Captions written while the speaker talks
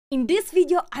In this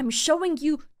video, I'm showing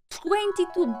you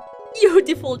 22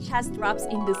 beautiful chess traps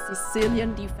in the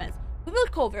Sicilian defense. We will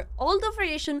cover all the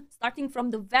variations, starting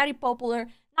from the very popular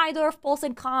Najdorf,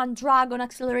 Paulsen Kan, Dragon,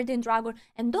 Accelerating Dragon,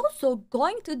 and also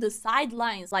going to the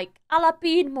sidelines like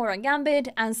Alapin, Morra Gambit,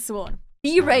 and so on.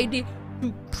 Be ready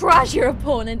to crush your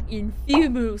opponent in few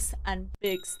moves and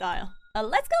big style.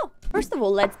 Let's go! First of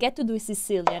all, let's get to the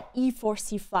Sicilian, e4,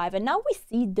 c5, and now we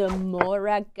see the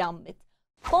Morra Gambit.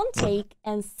 Pawn take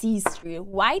and c3.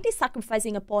 White is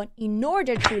sacrificing a pawn in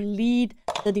order to lead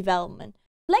the development.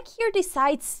 Black here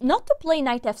decides not to play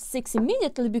knight f6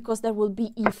 immediately because there will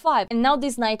be e5, and now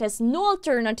this knight has no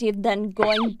alternative than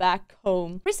going back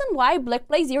home. Reason why Black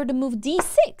plays here the move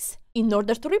d6 in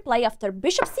order to replay after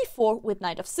bishop c4 with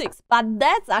knight f6, but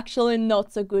that's actually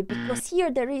not so good because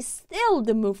here there is still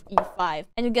the move e5,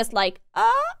 and you guess like,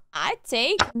 I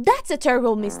take. That's a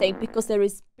terrible mistake because there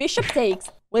is bishop takes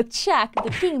with check, the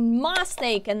king must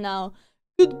take, and now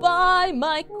goodbye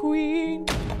my queen.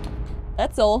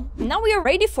 That's all. Now we are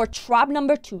ready for trap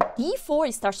number 2. d4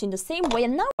 is starts in the same way,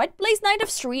 and now white plays knight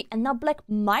f3, and now black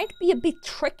might be a bit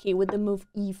tricky with the move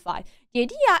e5. The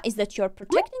idea is that you're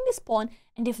protecting this pawn,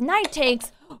 and if knight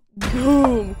takes,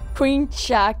 boom, queen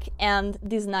check, and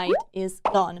this knight is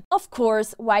gone. Of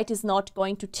course, white is not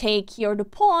going to take here the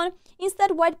pawn.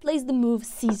 Instead, white plays the move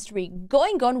c3,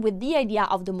 going on with the idea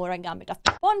of the Morra Gambit.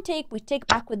 After pawn take, we take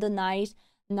back with the knight.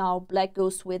 Now black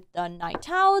goes with the knight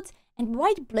out, and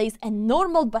white plays a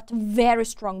normal but very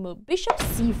strong move, bishop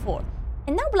c4.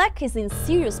 And now black is in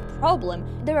serious problem.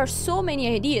 There are so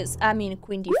many ideas. I mean,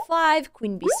 queen d5,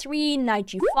 queen b3, knight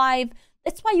g5.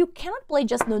 That's why you cannot play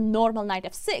just the normal knight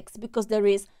f6, because there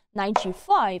is knight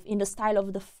g5 in the style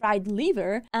of the fried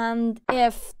liver. And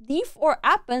if d4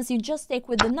 happens, you just take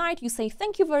with the knight, you say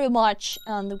thank you very much,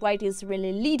 and white is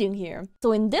really leading here.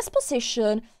 So in this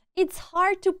position, it's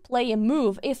hard to play a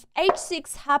move. If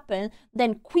h6 happens,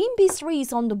 then queen b3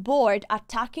 is on the board,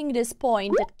 attacking this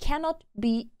point that cannot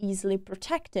be easily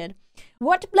protected.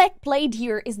 What black played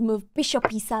here is move bishop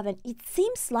e7. It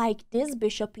seems like this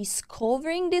bishop is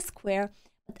covering this square,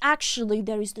 but actually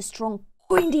there is the strong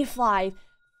queen d5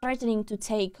 threatening to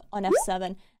take on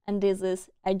f7. And this is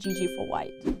a GG for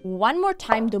white. One more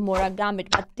time the Morra Gambit,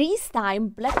 but this time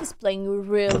black is playing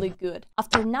really good.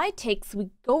 After knight takes, we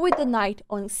go with the knight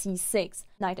on c6,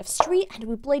 knight f3, and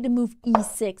we play the move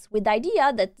e6 with the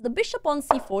idea that the bishop on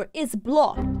c4 is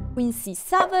blocked. Queen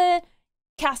c7,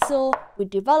 castle, we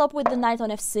develop with the knight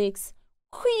on f6,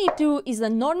 queen e2 is a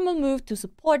normal move to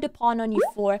support the pawn on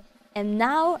e4, and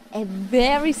now a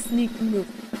very sneaky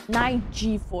move, knight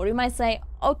g4. You might say,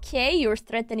 okay, you're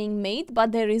threatening mate,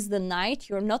 but there is the knight,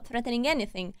 you're not threatening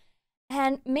anything.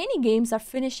 And many games are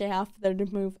finishing after the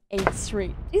move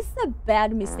h3. This is a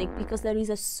bad mistake because there is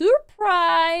a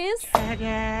surprise,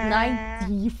 knight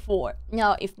d4.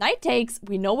 Now, if knight takes,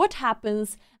 we know what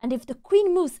happens, and if the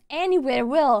queen moves anywhere,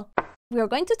 well, we are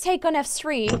going to take on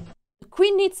f3. The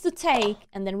queen needs to take,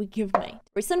 and then we give mate.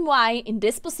 Reason why, in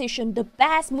this position, the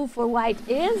best move for white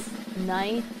is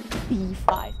knight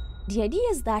b5. The idea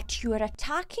is that you are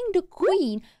attacking the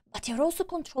queen, but you're also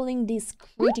controlling this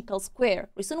critical square.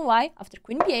 Reason why, after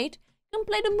queen b8, you can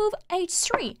play the move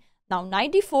h3. Now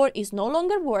knight d4 is no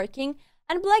longer working,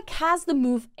 and black has the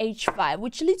move h5,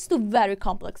 which leads to very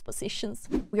complex positions.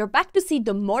 We are back to see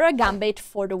the Morra Gambit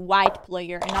for the white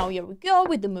player. And now here we go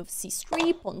with the move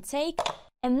c3, pawn take.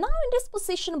 And now in this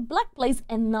position, black plays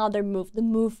another move, the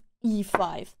move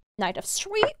e5. Knight f3,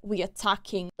 we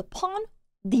attacking the pawn,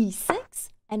 d6,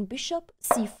 and bishop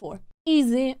c4.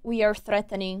 Easy, we are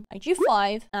threatening knight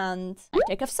g5 and knight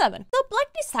take f7. So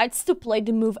black decides to play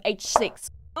the move h6.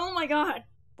 Oh my god!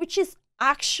 Which is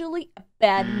actually a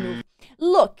bad move.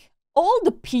 Look, all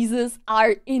the pieces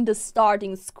are in the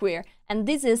starting square, and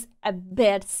this is a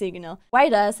bad signal.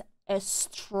 White has a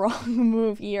strong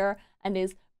move here, and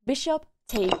is bishop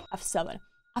take f7.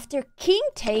 After king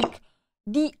take,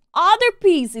 the other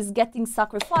piece is getting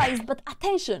sacrificed, but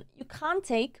attention, you can't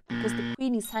take because the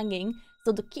queen is hanging,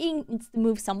 so the king needs to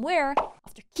move somewhere.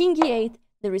 After king e8,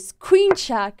 there is queen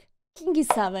check, king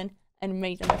e7, and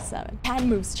mate on f7. 10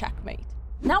 moves checkmate.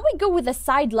 Now we go with the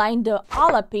sideline, the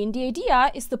Alapin. The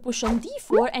idea is to push on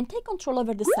d4 and take control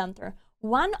over the center.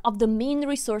 One of the main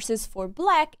resources for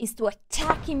black is to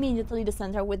attack immediately the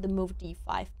center with the move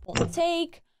d5. Pawn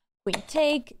take, queen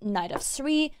take, knight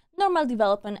f3, normal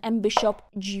development, and bishop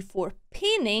g4,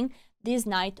 pinning this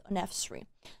knight on f3.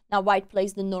 Now white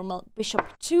plays the normal bishop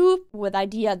 2 with the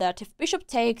idea that if bishop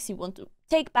takes, you want to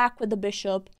take back with the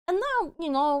bishop. And now,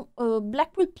 you know,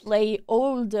 black will play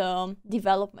all the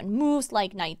development moves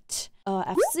like knight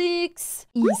f6,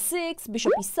 e6,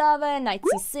 bishop e7, knight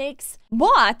c6.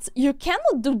 But you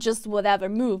cannot do just whatever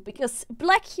move, because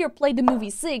black here played the move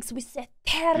e6 with a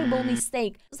terrible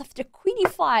mistake. Because after queen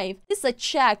e5, this is a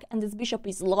check and this bishop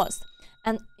is lost.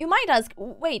 And you might ask,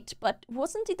 wait, but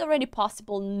wasn't it already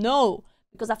possible? No,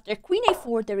 because after queen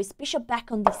a4, there is bishop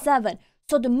back on d7.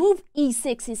 So the move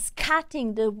e6 is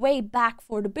cutting the way back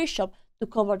for the bishop to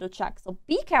cover the check. So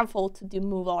be careful to the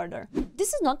move order.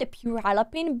 This is not a pure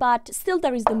Alapin, but still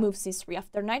there is the move c3.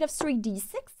 After knight f3,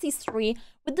 d6, c3,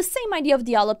 with the same idea of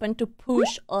the Alapin to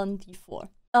push on d4.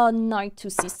 Knight to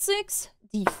c6,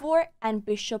 d4, and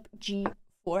bishop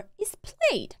g4 is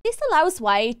played. This allows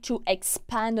white to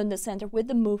expand on the center with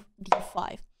the move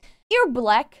d5. Here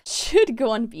black should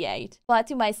go on b8, but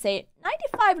you might say, knight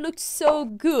e5 looks so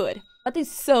good, but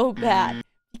it's so bad.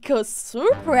 Because,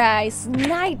 surprise,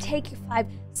 knight take e5,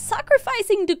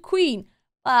 sacrificing the queen.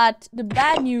 But the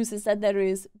bad news is that there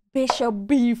is bishop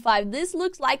b5. This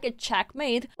looks like a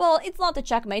checkmate. Well, it's not a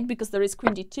checkmate because there is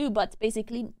queen d2, but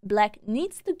basically black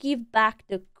needs to give back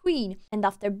the queen. And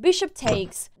after bishop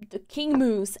takes, the king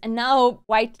moves, and now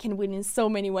white can win in so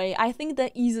many ways. I think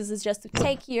the easiest is just to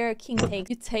take here, king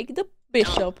takes, you take the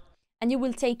bishop, and you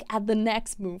will take at the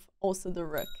next move also the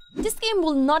rook. This game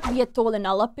will not be at all an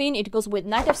Alapin. It goes with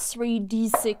knight f3,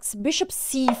 d6, bishop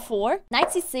c4, knight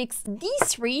c6,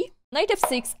 d3, knight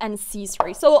f6, and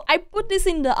c3. So I put this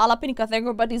in the Alapin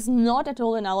category, but it's not at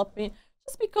all an Alapin,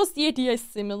 just because the idea is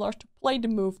similar to play the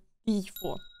move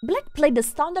d4. Black played the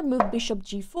standard move bishop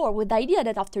g4 with the idea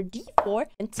that after d4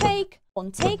 and take,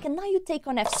 pawn take, and now you take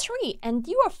on f3, and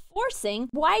you are forcing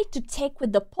white to take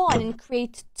with the pawn and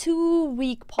create two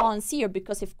weak pawns here,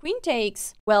 because if queen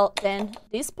takes, well, then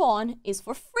this pawn is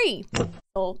for free.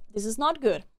 So this is not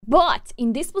good. But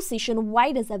in this position,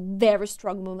 white has a very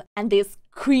strong move, and this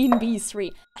queen b3,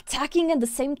 attacking at the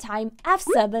same time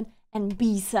f7 and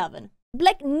b7.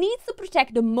 Black needs to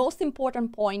protect the most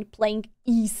important point, playing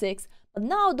e6. But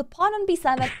now the pawn on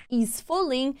b7 is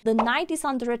falling, the knight is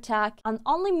under attack, and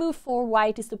only move for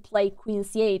white is to play queen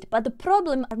c8. But the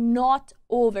problem are not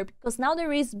over, because now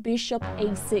there is bishop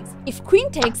a6. If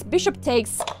queen takes, bishop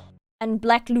takes, and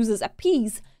black loses a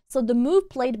piece, so the move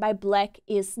played by black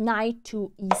is knight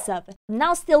to e7.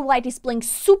 Now still white is playing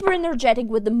super energetic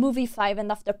with the move e5,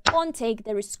 and after pawn take,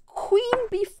 there is queen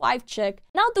b5 check.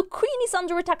 Now the queen is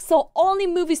under attack, so only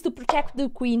move is to protect the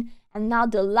queen. And now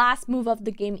the last move of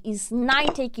the game is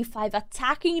knight take e5,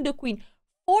 attacking the queen,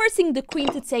 forcing the queen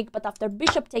to take, but after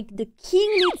bishop take, the king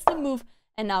needs to move.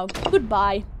 And now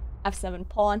goodbye f7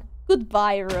 pawn,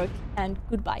 goodbye rook, and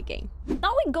goodbye game.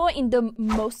 Now we go in the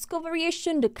Moscow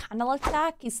variation, the Canal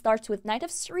Attack. It starts with knight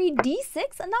f3,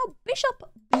 d6, and now bishop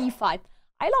b5.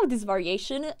 I love this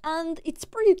variation, and it's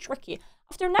pretty tricky.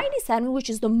 After knight e7, which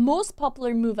is the most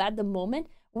popular move at the moment,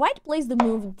 white plays the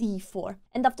move d4,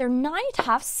 and after knight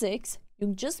f6,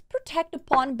 you just protect the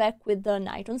pawn back with the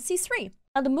knight on c3.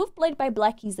 Now the move played by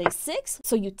black is a6,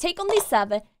 so you take on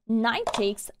d7, knight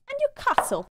takes, and you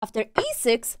castle. After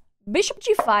e6, bishop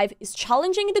g5 is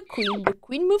challenging the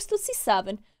queen moves to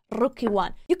c7, rook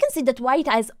e1. You can see that white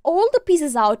has all the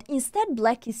pieces out, instead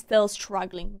black is still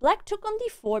struggling. Black took on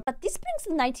d4, but this brings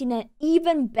the knight in an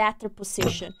even better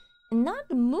position. And now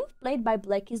the move played by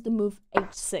black is the move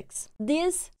h6.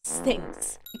 This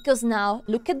stinks, because now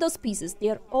look at those pieces, they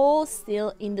are all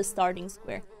still in the starting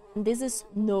square, and this is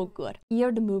no good.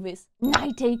 Here the move is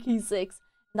knight take e6,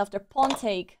 and after pawn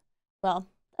take, well,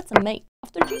 that's a mate.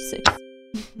 After g6.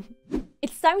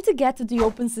 It's time to get to the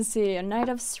Open Sicilian. Knight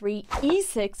f3,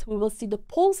 e6, we will see the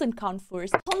Paulsen Kan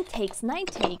first, pawn takes, knight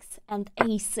takes, and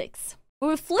a6. We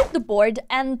will flip the board,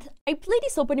 and I played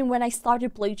this opening when I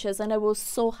started play chess, and I was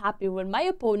so happy when my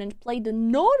opponent played the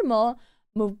normal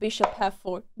move bishop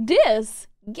f4. This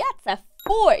gets a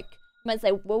fork. You might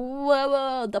say, whoa, whoa,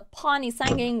 whoa, the pawn is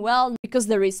hanging well, because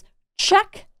there is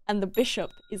check and the bishop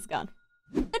is gone.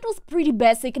 That was pretty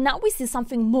basic. Now we see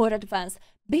something more advanced.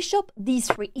 Bishop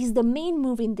d3 is the main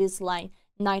move in this line.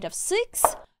 Knight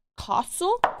f6,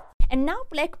 castle. And now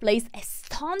black plays a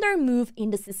standard move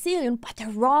in the Sicilian, but a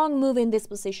wrong move in this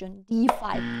position,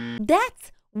 d5.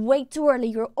 That's way too early.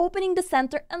 You're opening the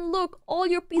center, and look, all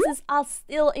your pieces are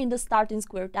still in the starting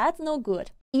square. That's no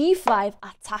good. e5,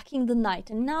 attacking the knight.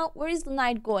 And now, where is the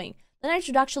knight going? The knight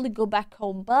should actually go back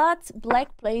home, but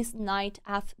black plays knight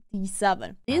f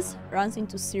d7. This runs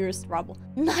into serious trouble.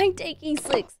 Knight take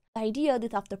e6. The idea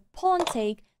that after pawn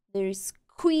take, there is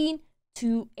queen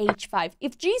to h5.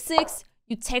 If g6,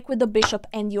 you take with the bishop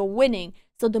and you're winning.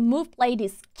 So the move played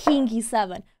is king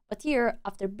e7. But here,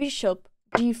 after bishop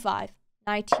g5,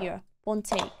 knight here, pawn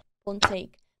take, pawn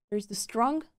take. There's the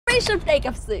strong bishop take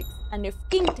f6, and if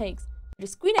king takes,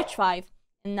 there's queen h5,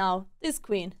 and now this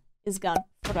queen is gone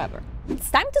forever.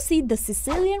 It's time to see the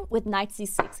Sicilian with knight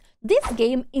c6. This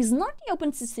game is not the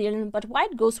open Sicilian, but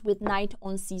white goes with knight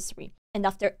on c3. And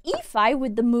after e5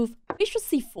 with the move bishop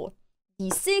c4,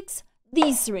 d6,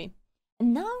 d3.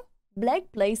 And now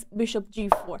black plays bishop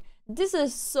g4. This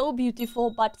is so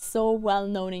beautiful but so well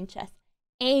known in chess.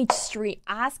 h3,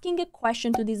 asking a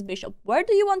question to this bishop. Where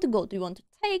do you want to go? Do you want to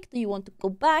take? Do you want to go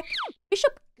back?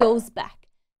 Bishop goes back.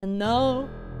 And now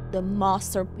the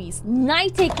masterpiece,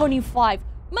 knight take on e5.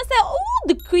 You must say, oh,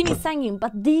 the queen is hanging,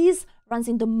 but this runs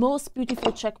in the most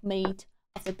beautiful checkmate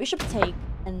after bishop take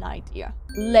and knight here,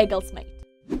 legals mate.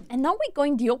 And now we're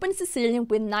going the open Sicilian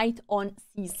with knight on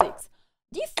c6.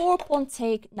 d4, pawn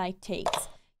take, knight takes.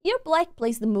 Here black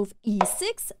plays the move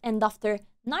e6, and after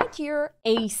knight here,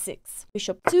 a6.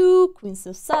 Bishop 2, queen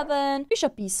c7,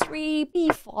 bishop e3,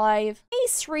 b5,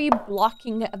 a3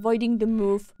 blocking, avoiding the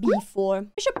move b4,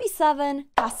 bishop b7,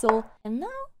 castle, and now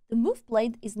the move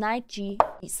played is knight g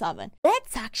e7.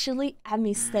 That's actually a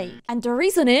mistake. And the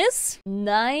reason is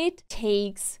knight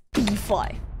takes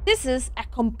b5. This is a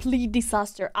complete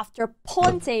disaster. After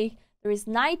pawn take, there is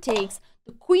knight takes,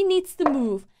 the queen needs to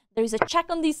move. There is a check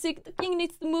on d6, the king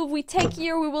needs to move, we take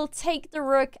here, we will take the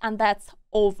rook, and that's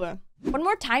over. One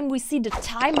more time, we see the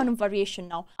Taimanov variation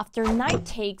now. After knight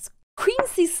takes, queen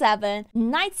c7,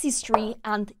 knight c3,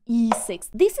 and e6.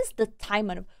 This is the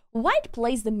Taimanov. White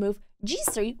plays the move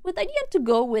g3 with the idea to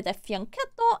go with a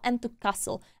fianchetto and to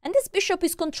castle. And this bishop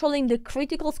is controlling the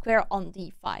critical square on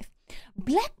d5.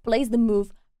 Black plays the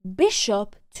move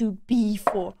bishop to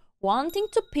b4. Wanting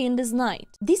to pin this knight.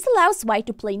 This allows white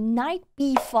to play knight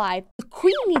b5, the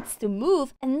queen needs to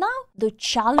move, and now the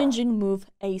challenging move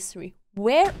a3.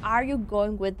 Where are you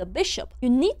going with the bishop? You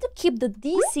need to keep the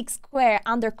d6 square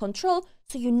under control,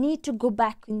 so you need to go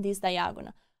back in this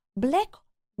diagonal. Black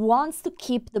wants to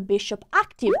keep the bishop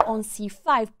active on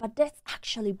c5, but that's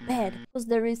actually bad, because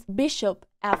there is bishop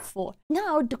f4.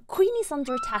 Now the queen is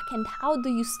under attack, and how do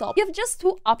you stop? You have just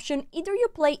two options. Either you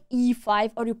play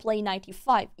e5 or you play knight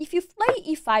e5. If you play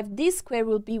e5, this square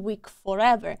will be weak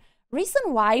forever. Reason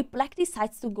why black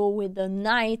decides to go with the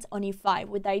knight on e5,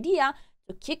 with the idea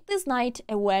to kick this knight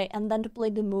away and then to play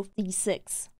the move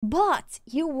d6. But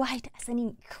here white has an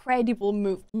incredible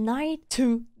move, knight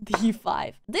to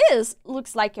d5. This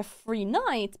looks like a free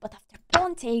knight, but after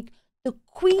pawn take, the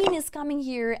queen is coming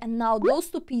here, and now those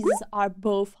two pieces are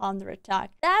both under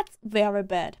attack. That's very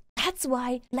bad. That's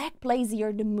why black plays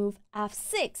here the move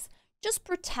f6, just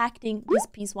protecting this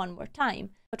piece one more time.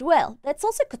 But well, that's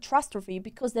also a catastrophe,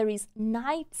 because there is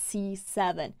knight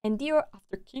c7. And here,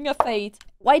 after king f8,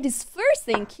 white is first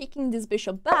thing kicking this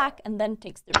bishop back, and then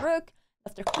takes the rook.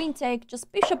 After queen take,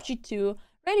 just bishop g2,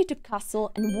 ready to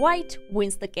castle, and white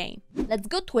wins the game. Let's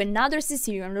go to another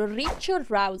Sicilian, Richter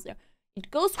Rauzer. It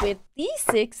goes with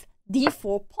d6,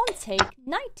 d4, pawn take,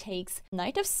 knight takes,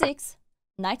 knight f6,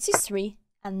 knight c3,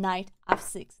 and knight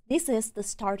f6. This is the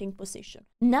starting position.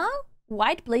 Now,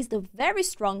 white plays the very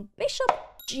strong bishop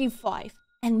g5,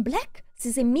 and black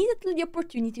sees immediately the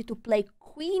opportunity to play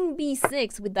queen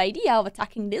b6 with the idea of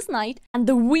attacking this knight and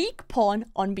the weak pawn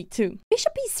on b2.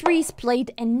 Bishop e3 is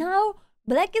played, and now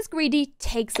black is greedy,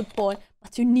 takes a pawn,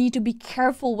 but you need to be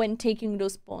careful when taking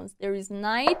those pawns. There is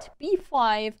knight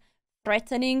b5,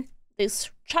 threatening this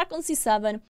check on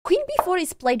c7. Queen b4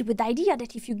 is played with the idea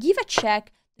that if you give a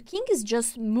check, the king is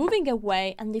just moving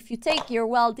away, and if you take here,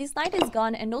 well, this knight is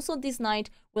gone, and also this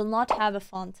knight will not have a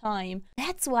fun time.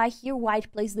 That's why here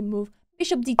white plays the move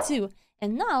bishop d2,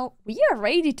 and now we are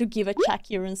ready to give a check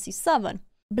here on c7.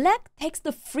 Black takes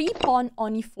the free pawn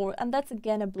on e4, and that's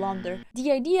again a blunder.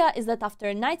 The idea is that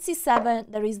after knight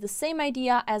c7, there is the same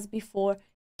idea as before.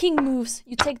 King moves,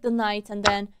 you take the knight, and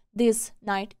then this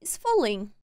knight is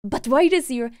falling. But white is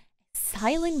here, a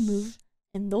silent move,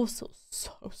 and also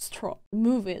so strong. The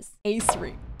move is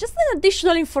a3. Just an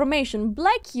additional information,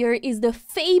 black here is the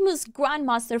famous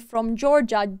grandmaster from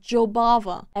Georgia,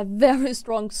 Jobava, a very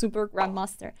strong super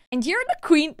grandmaster. And here the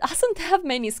queen doesn't have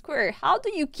many squares. How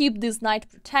do you keep this knight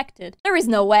protected? There is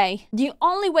no way. The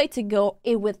only way to go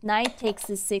is with knight takes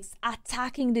c6,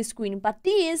 attacking this queen, but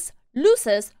this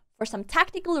loses for some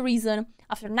tactical reason.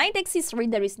 After knight takes c3,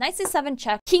 there is knight c7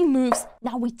 check, king moves,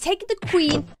 now we take the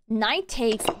queen, knight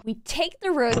takes, we take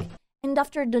the rook, and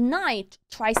after the knight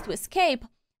tries to escape,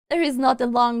 there is not a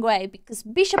long way, because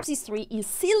bishop c3 is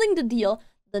sealing the deal,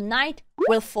 the knight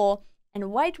will fall,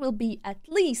 and white will be at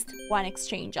least one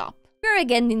exchange up. We're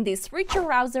again in this Richter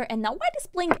Rauzer, and now white is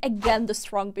playing again the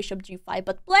strong bishop g5,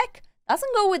 but black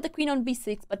doesn't go with the queen on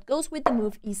b6, but goes with the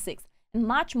move e6. a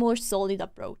much more solid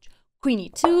approach. Queen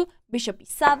e2, bishop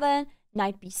e7,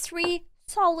 knight b3,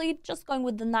 solid, just going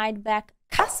with the knight back,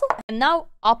 castle, and now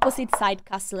opposite side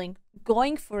castling,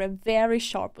 going for a very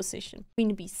sharp position.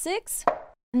 Queen b6,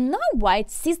 and now white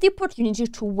sees the opportunity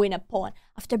to win a pawn.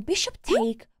 After bishop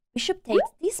takes,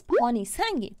 this pawn is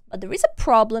hanging, but there is a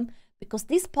problem, because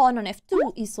this pawn on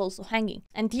f2 is also hanging,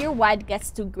 and here white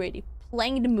gets too greedy,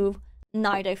 playing the move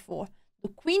knight a4. The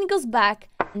queen goes back,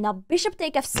 and now bishop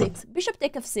take f6, bishop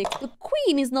take f6. The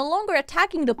queen is no longer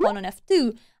attacking the pawn on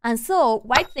f2, and so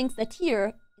white thinks that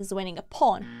here is winning a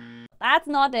pawn. That's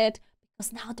not it,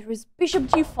 because now there is bishop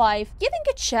g5, giving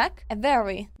a check, a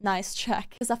very nice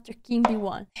check, because after king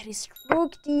b1, there is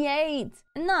rook d8.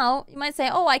 And now you might say,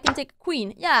 oh, I can take a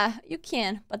queen. Yeah, you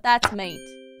can, but that's mate.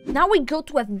 Now we go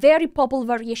to a very popular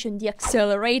variation, the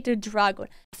accelerated dragon.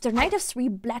 After knight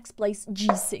f3, black plays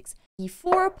g6,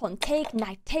 e4, pawn take,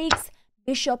 knight takes,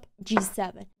 bishop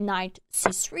g7, knight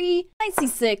c3, knight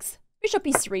c6, bishop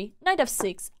e3, knight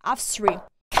f6, f3,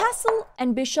 castle,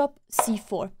 and bishop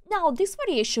c4. Now this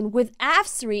variation with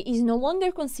f3 is no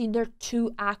longer considered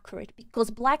too accurate because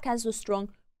black has a strong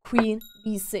queen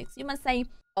b6. You must say,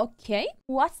 okay,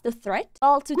 what's the threat?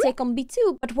 Well, to take on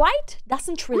b2, but white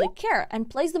doesn't really care and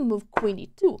plays the move queen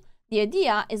e2. The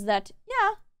idea is that,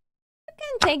 yeah, you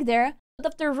can take there, but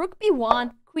after rook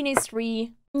b1, queen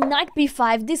a3, knight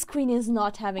b5, this queen is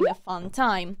not having a fun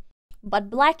time. But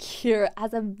black here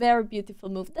has a very beautiful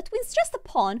move that wins just a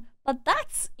pawn, but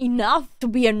that's enough to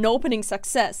be an opening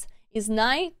success, is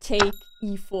knight take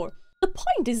e4. The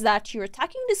point is that you're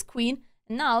attacking this queen,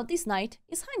 and now this knight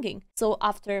is hanging. So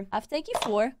after f take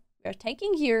e4, we're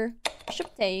taking here,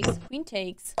 bishop takes, queen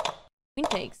takes,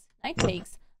 knight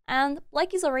takes, and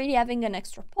black is already having an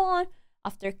extra pawn.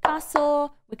 After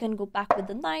castle, we can go back with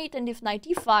the knight, and if knight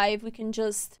e5, we can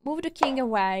just move the king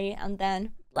away, and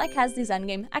then black has this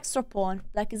endgame, extra pawn,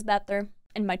 black is better,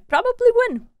 and might probably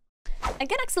win.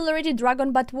 Again, accelerated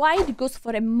dragon, but white goes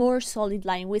for a more solid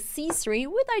line with c3,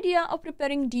 with idea of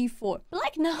preparing d4.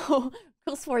 Black now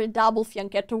goes for a double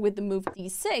fianchetto with the move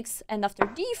d6, and after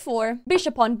d4,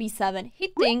 bishop on b7,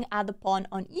 hitting at the pawn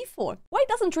on e4. White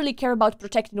doesn't really care about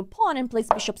protecting the pawn and plays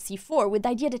bishop c4 with the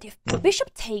idea that if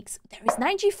bishop takes, there is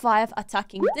knight g5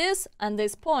 attacking this and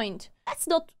this point. That's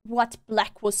not what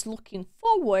black was looking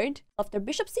forward. After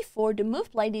bishop c4, the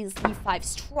move played is d5,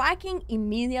 striking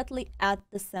immediately at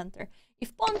the center.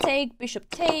 If pawn take, bishop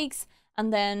takes,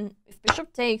 and then if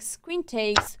bishop takes, queen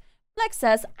takes, black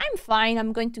says, I'm fine,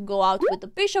 I'm going to go out with the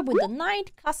bishop, with the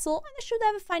knight, castle, and I should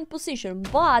have a fine position.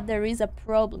 But there is a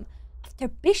problem. After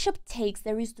bishop takes,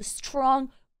 there is the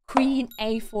strong queen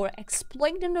a4,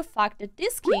 exploiting the fact that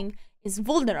this king is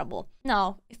vulnerable.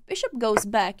 Now, if bishop goes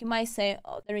back, you might say,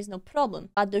 oh, there is no problem.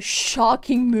 But the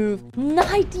shocking move,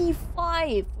 knight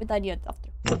e5, with the idea that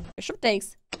after bishop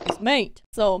takes, is mate.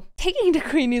 So, taking the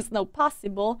queen is now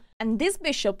possible, and this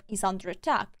bishop is under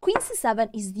attack. Queen c7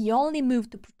 is the only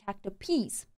move to protect the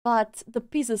piece, but the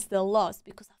piece is still lost,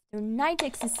 because after knight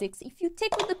takes c6, if you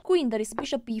take with the queen, there is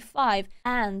bishop b5,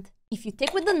 and if you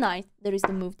take with the knight, there is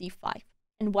the move d5.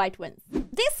 And white wins.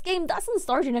 This game doesn't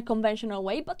start in a conventional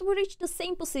way, but we reach the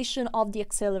same position of the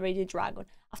accelerated dragon.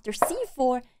 After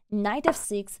c4, knight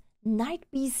f6, knight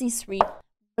bc3,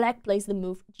 black plays the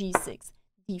move g6,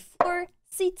 d4,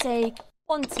 c take,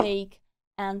 pawn take,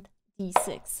 and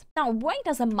d6. Now white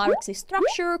has a Marxist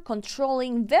structure,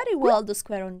 controlling very well the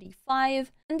square on d5,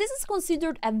 and this is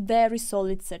considered a very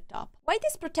solid setup. White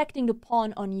is protecting the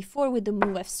pawn on e4 with the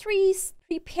move f3,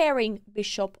 preparing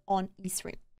bishop on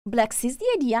e3. Black sees the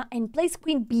idea and plays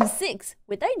queen b6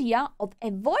 with the idea of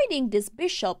avoiding this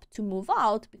bishop to move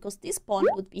out because this pawn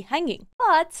would be hanging.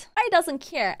 But white doesn't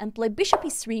care and play bishop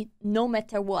e3 no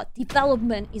matter what.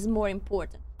 Development is more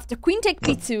important. After queen take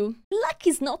b2, black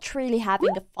is not really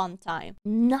having a fun time.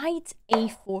 Knight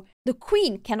a4. The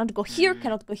queen cannot go here,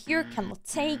 cannot go here, cannot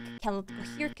take, cannot go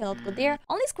here, cannot go there.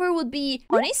 Only square would be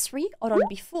on a3 or on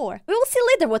b4. We will see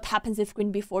later what happens if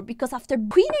queen b4, because after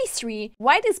queen a3,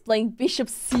 white is playing bishop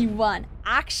c1,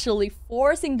 actually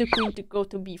forcing the queen to go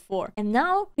to b4. And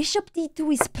now bishop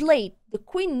d2 is played. The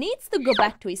queen needs to go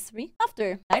back to e3.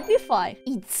 After knight b5,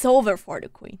 it's over for the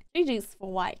queen. GG's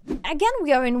for white. Again,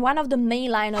 we are in one of the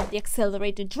main line of the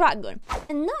accelerated dragon.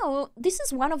 And now, this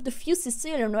is one of the few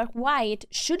Sicilian where white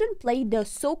shouldn't play the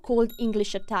so-called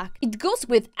English attack. It goes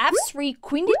with f3,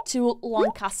 queen d2,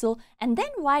 long castle, and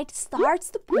then white starts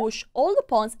to push all the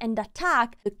pawns and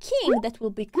attack the king that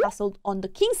will be castled on the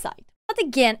king side. But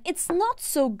again, it's not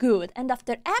so good, and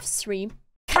after f3,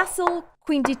 castle,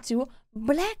 queen d2,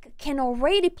 black can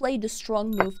already play the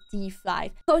strong move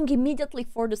d5, going immediately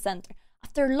for the center.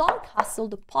 After long castle,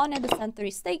 the pawn at the center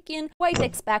is taken. White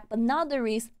takes back, but now there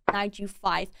is knight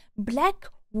g5. Black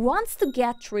wants to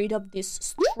get rid of this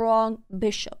strong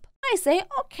bishop. I say,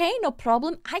 okay, no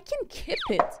problem, I can keep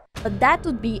it. But that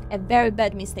would be a very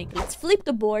bad mistake. Let's flip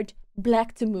the board,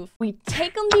 black to move. We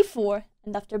take on d4,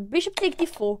 and after bishop take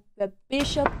d4, we have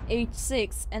bishop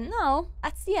h6. And now,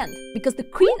 that's the end. Because the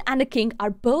queen and the king are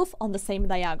both on the same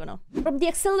diagonal. From the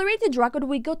accelerated dragon,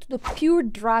 we go to the pure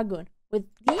dragon. With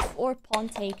d4, pawn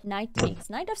take, knight takes,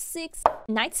 knight f6,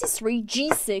 knight c3,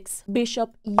 g6,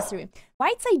 bishop e3.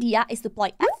 White's idea is to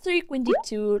play f3, queen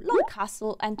d2, long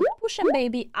castle, and to push and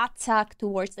baby attack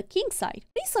towards the king side.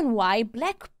 Reason why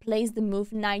black plays the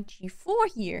move knight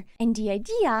g4 here. And the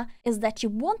idea is that you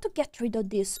want to get rid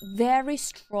of this very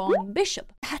strong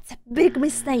bishop. That's a big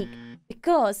mistake,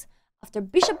 because after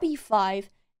bishop e5,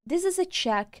 this is a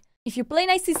check. If you play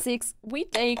knight c6, we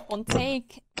take, pawn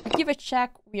take, we give a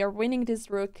check, we are winning this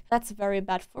rook. That's very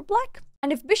bad for black.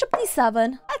 And if bishop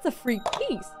d7, that's a free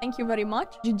piece. Thank you very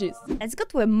much. GG's. Let's go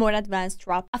to a more advanced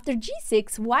trap. After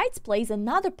g6, white plays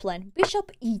another plan,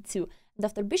 bishop e2. And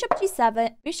after bishop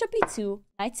g7, bishop e2,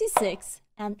 knight c6,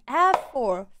 and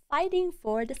f4, fighting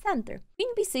for the center.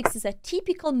 Queen b6 is a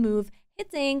typical move,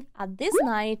 hitting at this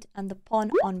knight and the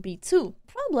pawn on b2.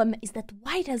 Problem is that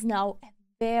white has now a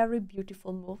very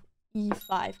beautiful move,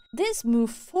 e5. This move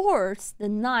forces the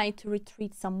knight to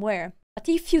retreat somewhere. But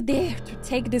if you dare to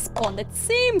take this pawn that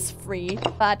seems free,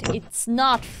 but it's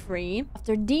not free,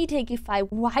 after d take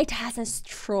e5, white has a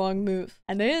strong move.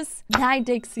 And this knight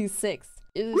takes c6.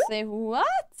 You say, what?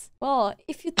 Well,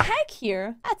 if you take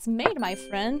here, that's mate, my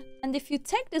friend. And if you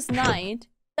take this knight,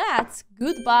 that's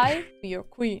goodbye to your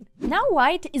queen. Now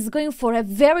white is going for a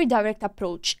very direct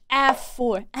approach,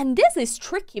 f4. And this is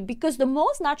tricky because the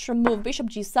most natural move, bishop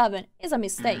g7, is a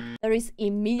mistake. There is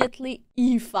immediately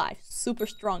e5, super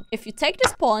strong. If you take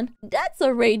this pawn, that's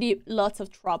already lots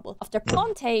of trouble. After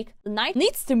pawn take, the knight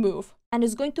needs to move and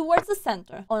is going towards the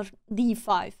center on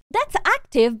d5. That's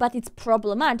active, but it's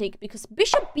problematic because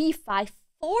bishop b5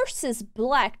 forces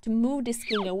black to move this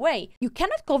king away. You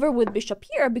cannot cover with bishop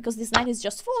here because this knight is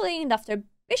just falling, and after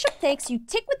bishop takes, you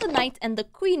take with the knight, and the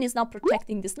queen is now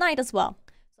protecting this knight as well.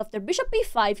 So after bishop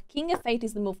b5, king f8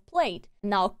 is the move played.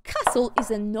 Now castle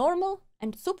is a normal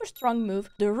and super strong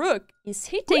move. The rook is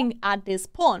hitting at this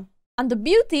pawn. And the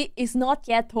beauty is not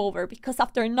yet over, because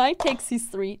after knight takes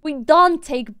c3, we don't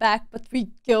take back, but we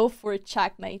go for a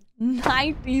checkmate.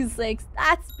 Knight e6,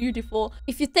 that's beautiful.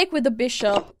 If you take with the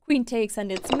bishop, queen takes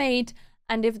and it's mate.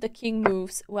 And if the king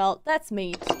moves, well, that's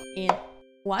mate in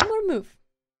one more move.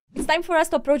 It's time for us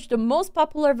to approach the most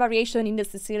popular variation in the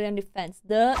Sicilian defense,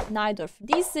 the Najdorf.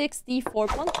 d6, d4,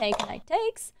 pawn take, knight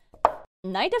takes,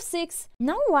 knight f6.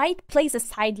 Now white plays a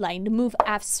sideline, the move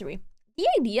f3. The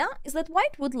idea is that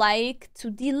white would like to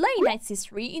delay knight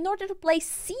c3 in order to play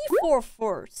c4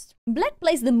 first. Black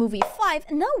plays the move e5,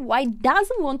 and now white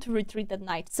doesn't want to retreat that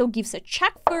knight, so gives a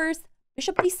check first,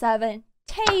 bishop d7,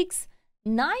 takes,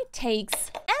 knight takes,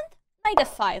 and knight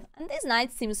f5. And this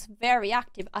knight seems very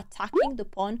active, attacking the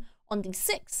pawn on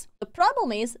d6. The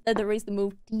problem is that there is the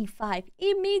move d5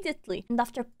 immediately, and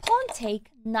after pawn take,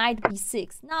 knight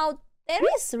b6. Now, there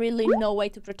is really no way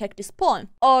to protect this pawn.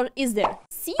 Or is there?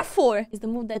 c4 is the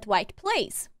move that white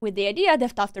plays, with the idea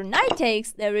that after knight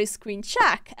takes, there is queen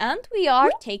check, and we are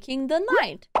taking the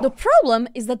knight. The problem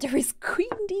is that there is queen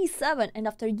d7, and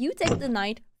after you take the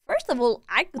knight, first of all,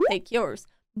 I could take yours,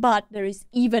 but there is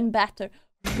even better.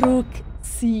 Rook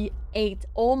c8.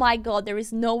 Oh my god, there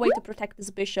is no way to protect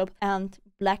this bishop, and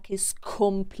black is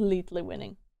completely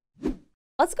winning.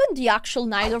 Let's go in the actual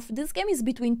Najdorf. This game is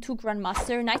between two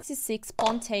grandmasters, knight c6,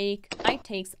 pawn take, knight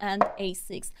takes, and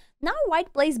a6. Now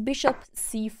white plays bishop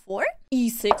c4.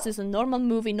 e6 is a normal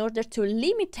move in order to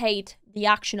limitate the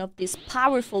action of this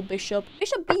powerful bishop.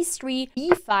 Bishop b3,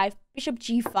 e5, bishop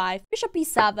g5, bishop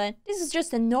e7. This is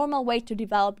just a normal way to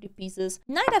develop the pieces.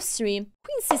 Knight f3,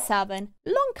 queen c7,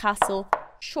 long castle,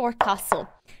 short castle.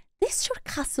 This short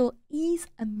castle is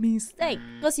a mistake,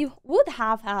 because you would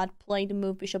have had played the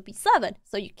move bishop e7.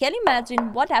 So you can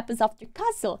imagine what happens after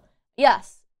castle.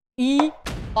 Yes,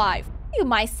 e5. You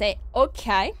might say,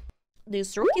 okay,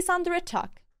 this rook is under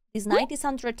attack, this knight is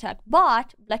under attack,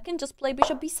 but black can just play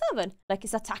bishop b7. Black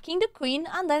is attacking the queen,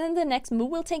 and then in the next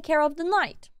move will take care of the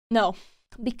knight. No,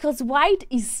 because white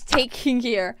is taking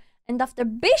here, and after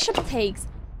bishop takes,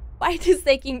 white is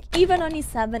taking even on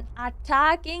e7,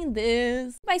 attacking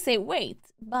this. I say, wait,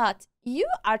 but you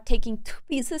are taking two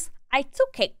pieces. I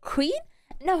took a queen,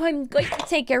 now I'm going to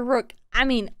take a rook. I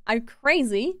mean, I'm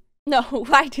crazy. No,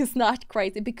 white is not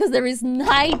crazy, because there is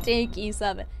knight take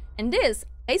e7. And this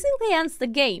basically ends the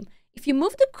game. If you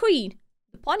move the queen,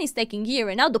 the pawn is taking here,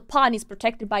 and now the pawn is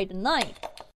protected by the knight.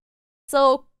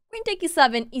 So queen take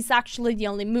e7 is actually the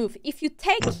only move. If you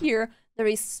take here, there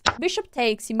is bishop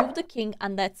takes, you move the king,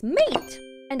 and that's mate.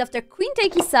 And after queen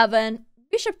take e7,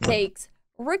 bishop takes,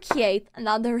 rook e8, and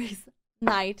now there is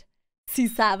knight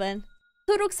c7.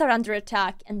 Two rooks are under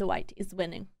attack, and the white is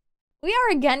winning. We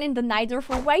are again in the Najdorf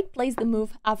where white plays the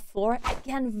move f4,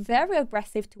 again very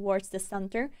aggressive towards the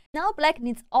center. Now black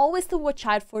needs always to watch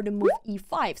out for the move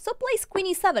e5, so plays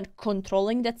queen e7,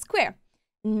 controlling that square.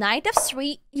 Knight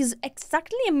f3 is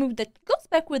exactly a move that goes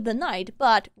back with the knight,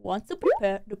 but wants to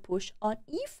prepare the push on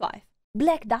e5.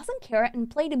 Black doesn't care and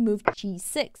played the move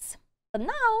g6. But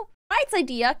now, white's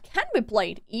idea can be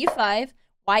played e5,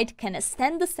 white can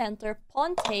extend the center,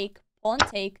 pawn take,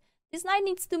 this knight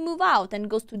needs to move out and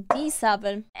goes to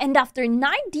d7. And after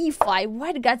knight d5,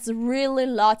 white gets really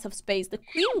lots of space. The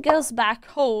queen goes back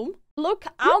home. Look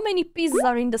how many pieces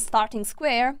are in the starting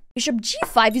square. Bishop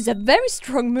g5 is a very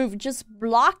strong move, just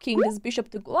blocking this bishop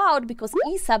to go out because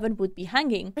e7 would be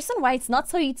hanging. The reason why it's not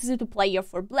so easy to play here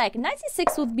for black. Knight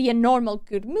c6 would be a normal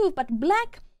good move, but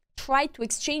black tried to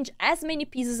exchange as many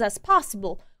pieces as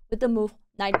possible with the move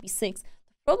knight b6.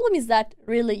 Problem is that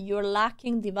really you're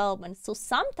lacking development, so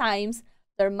sometimes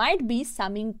there might be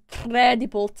some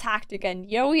incredible tactic, and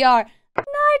here we are,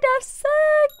 knight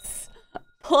f6,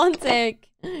 pawn take,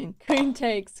 queen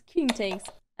takes, king takes,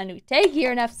 and we take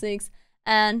here in f6,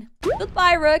 and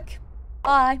goodbye rook,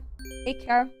 bye, take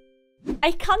care.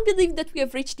 I can't believe that we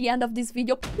have reached the end of this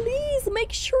video. Please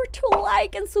make sure to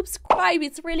like and subscribe,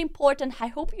 it's really important. I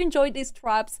hope you enjoyed these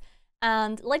traps,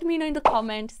 and let me know in the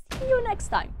comments. See you next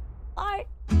time.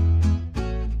 Bye.